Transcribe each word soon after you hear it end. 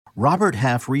Robert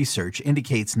Half research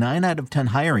indicates 9 out of 10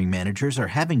 hiring managers are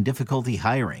having difficulty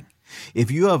hiring.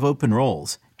 If you have open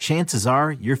roles, chances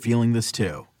are you're feeling this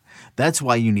too. That's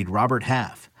why you need Robert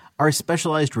Half. Our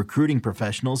specialized recruiting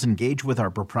professionals engage with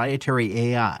our proprietary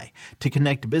AI to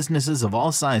connect businesses of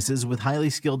all sizes with highly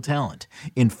skilled talent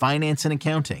in finance and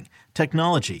accounting,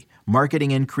 technology,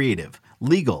 marketing and creative,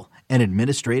 legal, and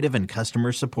administrative and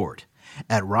customer support.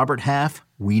 At Robert Half,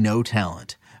 we know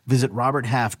talent. Visit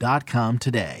roberthalf.com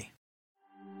today.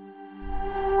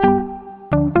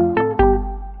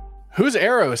 Whose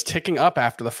arrow is ticking up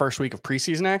after the first week of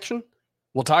preseason action?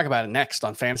 We'll talk about it next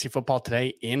on Fantasy Football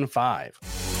Today in 5.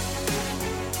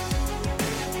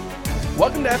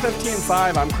 Welcome to FFT in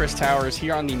 5. I'm Chris Towers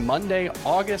here on the Monday,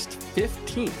 August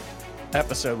 15th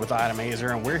episode with Adam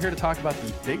Azer, and we're here to talk about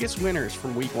the biggest winners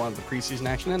from week 1 of the preseason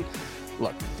action. And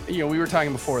look, we were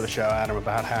talking before the show, Adam,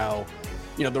 about how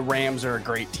the Rams are a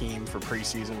great team for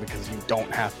preseason because you don't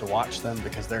have to watch them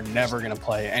because they're never going to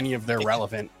play any of their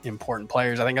relevant, important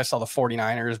players. I think I saw the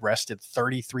 49ers rested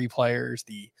 33 players.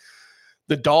 The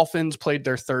Dolphins played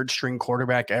their third string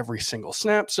quarterback every single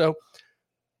snap. So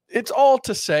it's all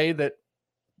to say that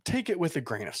take it with a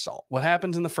grain of salt. What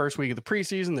happens in the first week of the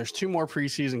preseason, there's 2 more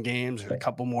preseason games, there's a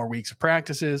couple more weeks of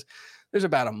practices. There's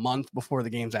about a month before the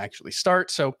games actually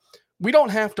start. So we don't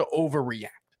have to overreact,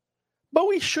 but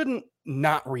we shouldn't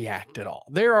not react at all.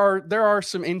 There are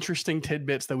some interesting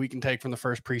tidbits that we can take from the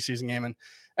first preseason game. And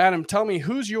Adam, tell me,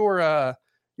 who's your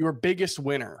biggest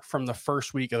winner from the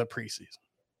first week of the preseason?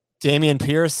 Dameon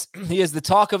Pierce. He is the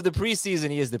talk of the preseason.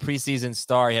 He is the preseason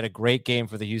star. He had a great game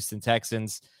for the Houston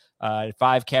Texans.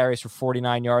 5 carries for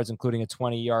 49 yards, including a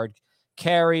 20-yard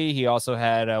carry. He also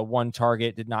had 1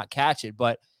 target, did not catch it,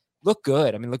 but looked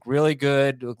good. I mean, looked really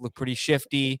good, looked pretty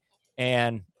shifty.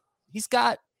 And he's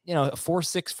got, a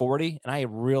 4.6 40, and I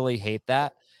really hate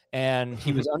that. And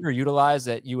he was underutilized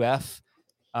at UF.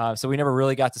 So we never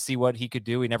really got to see what he could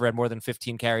do. He never had more than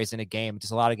 15 carries in a game.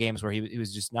 Just a lot of games where he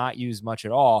was just not used much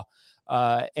at all.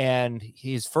 And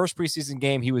his first preseason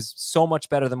game, he was so much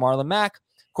better than Marlon Mack.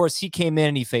 Of course, he came in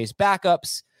and he faced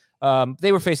backups.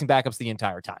 They were facing backups the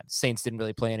entire time. Saints didn't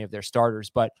really play any of their starters,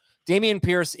 but Dameon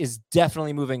Pierce is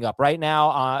definitely moving up right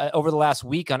now. Over the last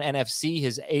week on NFC,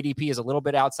 his ADP is a little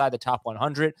bit outside the top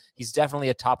 100. He's definitely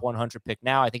a top 100 pick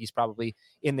now. I think he's probably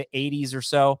in the 80s or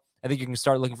so. I think you can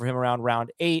start looking for him around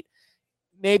round 8,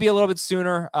 maybe a little bit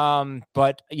sooner.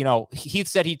 But Heath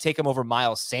said he'd take him over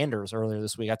Miles Sanders earlier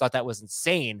this week. I thought that was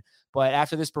insane. But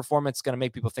after this performance, it's going to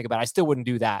make people think about it. I still wouldn't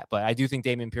do that, but I do think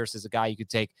Dameon Pierce is a guy you could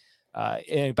take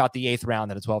in about the 8th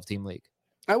round in a 12-team league.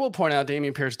 I will point out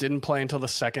Dameon Pierce didn't play until the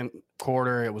second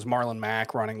quarter. It was Marlon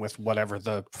Mack running with whatever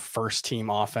the first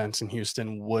team offense in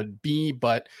Houston would be.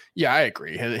 But yeah, I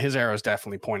agree. His arrow is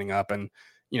definitely pointing up. And,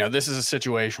 this is a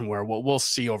situation where we'll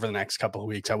see over the next couple of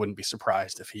weeks. I wouldn't be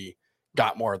surprised if he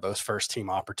got more of those first team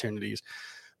opportunities.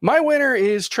 My winner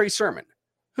is Trey Sermon,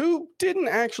 who didn't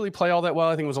actually play all that well.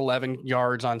 I think it was 11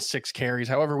 yards on 6 carries.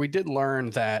 However, we did learn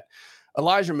that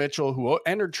Elijah Mitchell, who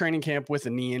entered training camp with a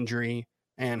knee injury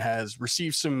and has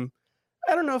received some,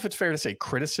 I don't know if it's fair to say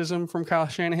criticism from Kyle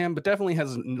Shanahan, but definitely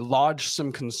has lodged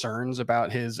some concerns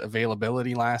about his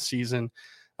availability last season.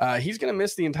 He's going to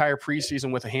miss the entire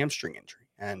preseason with a hamstring injury.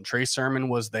 And Trey Sermon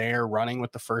was there running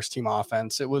with the first team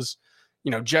offense. It was,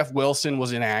 Jeff Wilson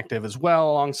was inactive as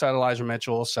well alongside Elijah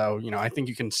Mitchell. So, I think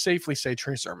you can safely say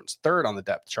Trey Sermon's 3rd on the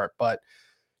depth chart, but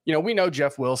we know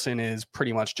Jeff Wilson is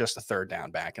pretty much just a 3rd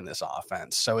down back in this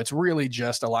offense. So it's really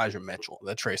just Elijah Mitchell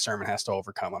that Trey Sermon has to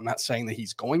overcome. I'm not saying that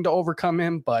he's going to overcome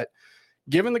him, but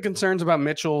given the concerns about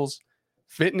Mitchell's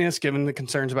fitness, given the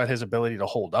concerns about his ability to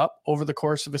hold up over the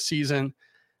course of a season,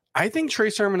 I think Trey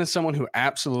Sermon is someone who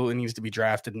absolutely needs to be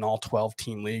drafted in all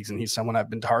 12-team leagues, and he's someone I've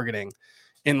been targeting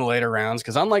in the later rounds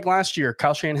because unlike last year,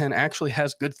 Kyle Shanahan actually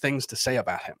has good things to say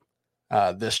about him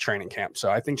this training camp.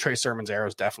 So I think Trey Sermon's arrow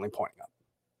is definitely pointing up.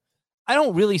 I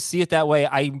don't really see it that way.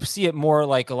 I see it more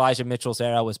like Elijah Mitchell's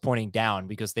arrow was pointing down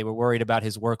because they were worried about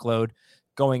his workload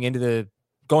going into the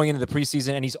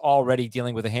preseason, and he's already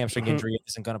dealing with a hamstring injury and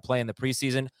isn't going to play in the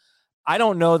preseason. I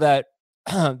don't know that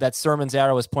that Sermon's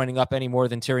arrow is pointing up any more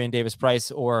than Tyrion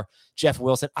Davis-Price or Jeff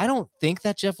Wilson. I don't think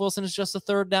that Jeff Wilson is just a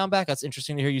 3rd down back. That's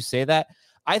interesting to hear you say that.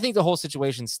 I think the whole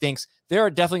situation stinks. There are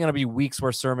definitely going to be weeks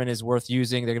where Sermon is worth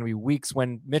using. There are going to be weeks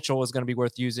when Mitchell is going to be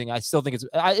worth using. I still think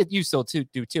you still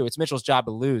do too. It's Mitchell's job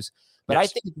to lose. But yes. I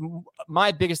think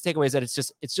my biggest takeaway is that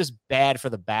it's just bad for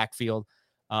the backfield.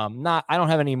 I don't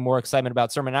have any more excitement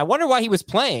about Sermon. I wonder why he was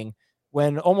playing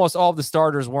when almost all of the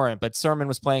starters weren't, but Sermon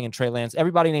was playing and Trey Lance.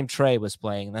 Everybody named Trey was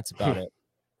playing, and that's about it.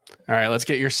 All right, let's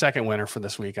get your second winner for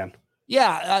this weekend.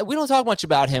 Yeah, we don't talk much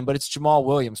about him, but it's Jamal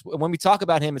Williams. When we talk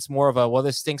about him, it's more of a, well,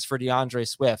 this stinks for DeAndre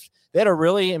Swift. They had a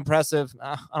really impressive,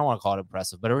 I don't want to call it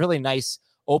impressive, but a really nice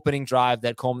opening drive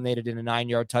that culminated in a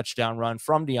 9-yard touchdown run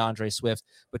from DeAndre Swift.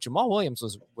 But Jamal Williams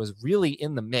was really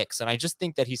in the mix. And I just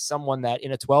think that he's someone that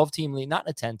in a 12-team league, not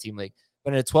in a 10-team league,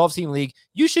 but in a 12-team league,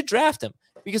 you should draft him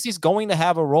because he's going to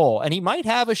have a role, and he might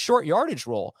have a short yardage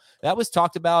role. That was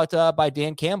talked about by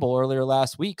Dan Campbell earlier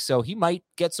last week. So he might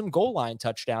get some goal line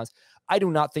touchdowns. I do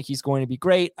not think he's going to be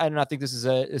great. I do not think this is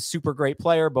a super great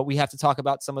player, but we have to talk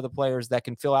about some of the players that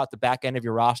can fill out the back end of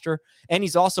your roster. And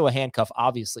he's also a handcuff,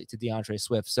 obviously, to DeAndre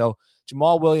Swift. So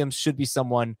Jamal Williams should be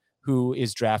someone who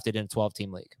is drafted in a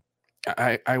 12-team league.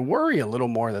 I worry a little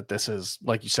more that this is,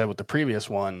 like you said with the previous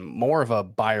one, more of a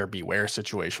buyer beware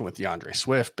situation with DeAndre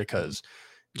Swift, because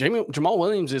Jamal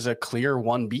Williams is a clear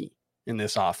 1B in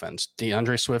this offense.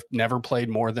 DeAndre Swift never played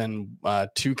more than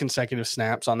 2 consecutive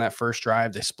snaps on that first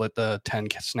drive. They split the 10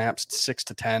 snaps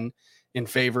 6-10 in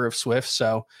favor of Swift.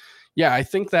 So yeah, I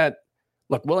think that,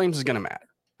 look, Williams is going to matter.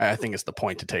 I think it's the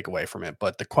point to take away from it.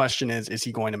 But the question is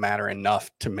he going to matter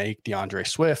enough to make DeAndre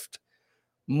Swift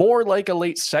more like a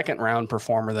late second-round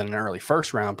performer than an early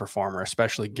first-round performer,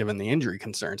 especially given the injury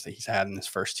concerns that he's had in his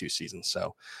first 2 seasons?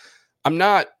 So I'm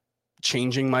not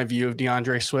changing my view of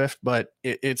DeAndre Swift, but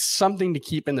it's something to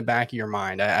keep in the back of your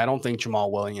mind. I don't think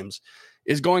Jamal Williams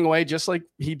is going away just like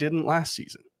he didn't last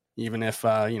season, even if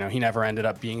he never ended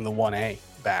up being the 1A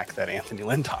back that Anthony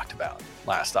Lynn talked about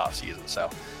last offseason. So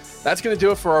that's going to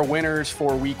do it for our winners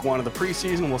for week 1 of the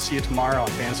preseason. We'll see you tomorrow on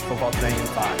Fantasy Football Today in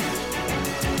 5.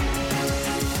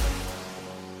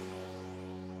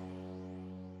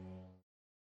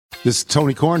 This is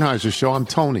Tony Kornheiser's show. I'm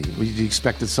Tony. You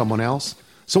expected someone else?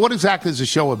 So what exactly is the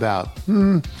show about?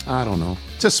 I don't know.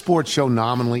 It's a sports show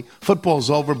nominally. Football's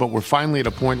over, but we're finally at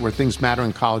a point where things matter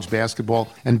in college basketball,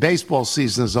 and baseball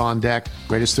season is on deck.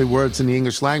 Greatest 3 words in the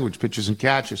English language, pitchers and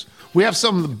catchers. We have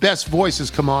some of the best voices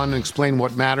come on and explain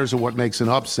what matters or what makes an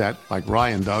upset, like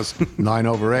Ryan does,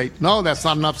 9/8. No, that's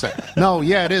not an upset. No,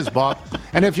 yeah, it is, Bob.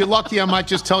 And if you're lucky, I might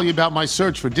just tell you about my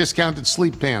search for discounted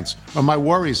sleep pants or my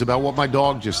worries about what my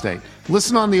dog just ate.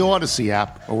 Listen on the Odyssey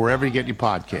app or wherever you get your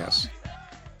podcasts.